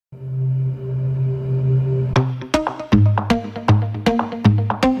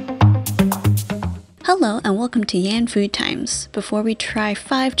welcome to Yan Food Times. Before we try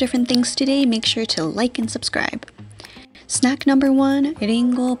 5 different things today, make sure to like and subscribe. Snack number 1,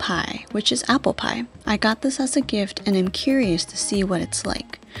 ringo pie, which is apple pie. I got this as a gift and I'm curious to see what it's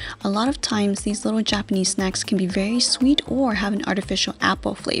like. A lot of times these little Japanese snacks can be very sweet or have an artificial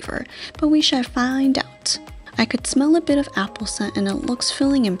apple flavor, but we shall find out. I could smell a bit of apple scent and it looks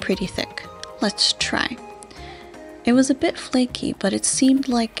filling and pretty thick. Let's try. It was a bit flaky, but it seemed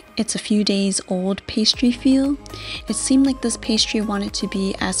like it's a few days old pastry feel. It seemed like this pastry wanted to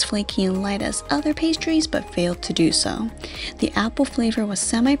be as flaky and light as other pastries, but failed to do so. The apple flavor was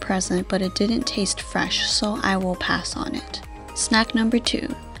semi-present, but it didn't taste fresh, so I will pass on it. Snack number 2,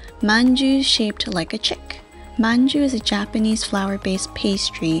 manju shaped like a chick. Manju is a Japanese flour-based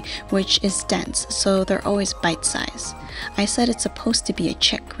pastry which is dense, so they're always bite-sized. I said it's supposed to be a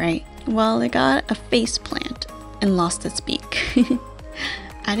chick, right? Well, it got a face plant and lost its beak.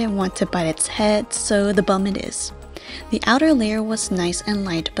 I didn't want to bite its head, so the bum it is. The outer layer was nice and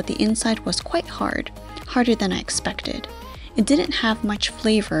light, but the inside was quite hard, harder than I expected. It didn't have much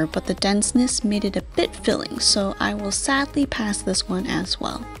flavor, but the denseness made it a bit filling, so I will sadly pass this one as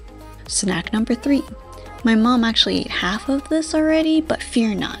well. Snack number 3. My mom actually ate half of this already, but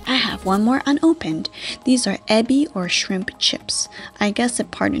fear not, I have one more unopened. These are ebi or shrimp chips. I guess it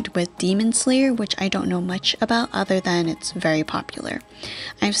partnered with Demon Slayer, which I don't know much about other than it's very popular.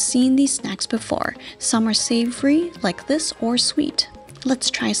 I've seen these snacks before. Some are savory like this or sweet. Let's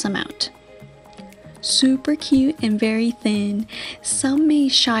try some out. Super cute and very thin. Some may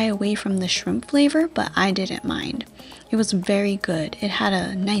shy away from the shrimp flavor, but I didn't mind. It was very good. It had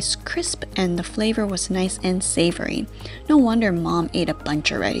a nice crisp and the flavor was nice and savory. No wonder mom ate a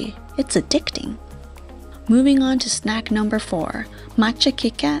bunch already. It's addicting. Moving on to snack number 4, matcha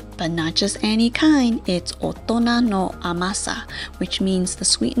Kit Kat, but not just any kind. It's otona no amasa, which means the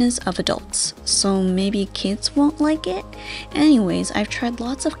sweetness of adults. So maybe kids won't like it? Anyways, I've tried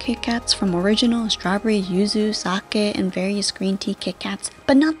lots of Kit Kats from original, strawberry, yuzu, sake, and various green tea Kit Kats,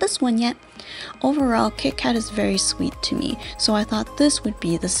 but not this one yet. Overall, Kit Kat is very sweet to me, so I thought this would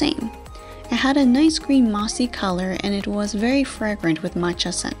be the same. It had a nice green mossy color and it was very fragrant with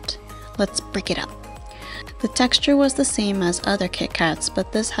matcha scent. Let's break it up. The texture was the same as other Kit Kats,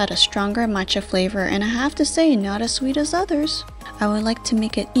 but this had a stronger matcha flavor and I have to say not as sweet as others. I would like to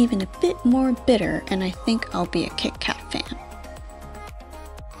make it even a bit more bitter and I think I'll be a Kit Kat fan.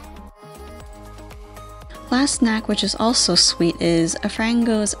 Last snack, which is also sweet, is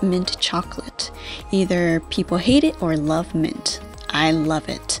Frango's mint chocolate. Either people hate it or love mint. I love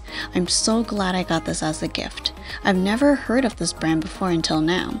it. I'm so glad I got this as a gift. I've never heard of this brand before until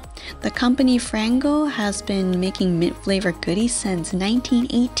now. The company Frango has been making mint flavor goodies since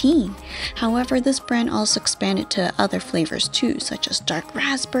 1918. However, this brand also expanded to other flavors too, such as dark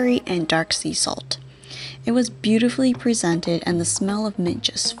raspberry and dark sea salt. It was beautifully presented and the smell of mint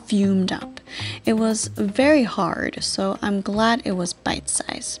just fumed up. It was very hard, so I'm glad it was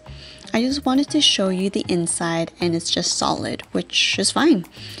bite-sized. I just wanted to show you the inside and it's just solid, which is fine.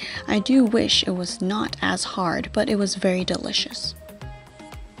 I do wish it was not as hard, but it was very delicious.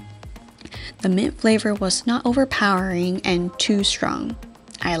 The mint flavor was not overpowering and too strong.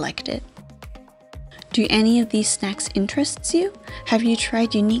 I liked it. Do any of these snacks interest you? Have you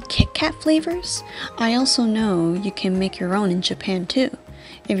tried unique Kit Kat flavors? I also know you can make your own in Japan too.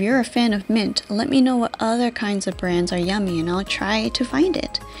 If you're a fan of mint, let me know what other kinds of brands are yummy and I'll try to find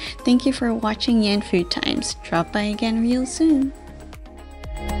it. Thank you for watching Yan Food Times. Drop by again real soon.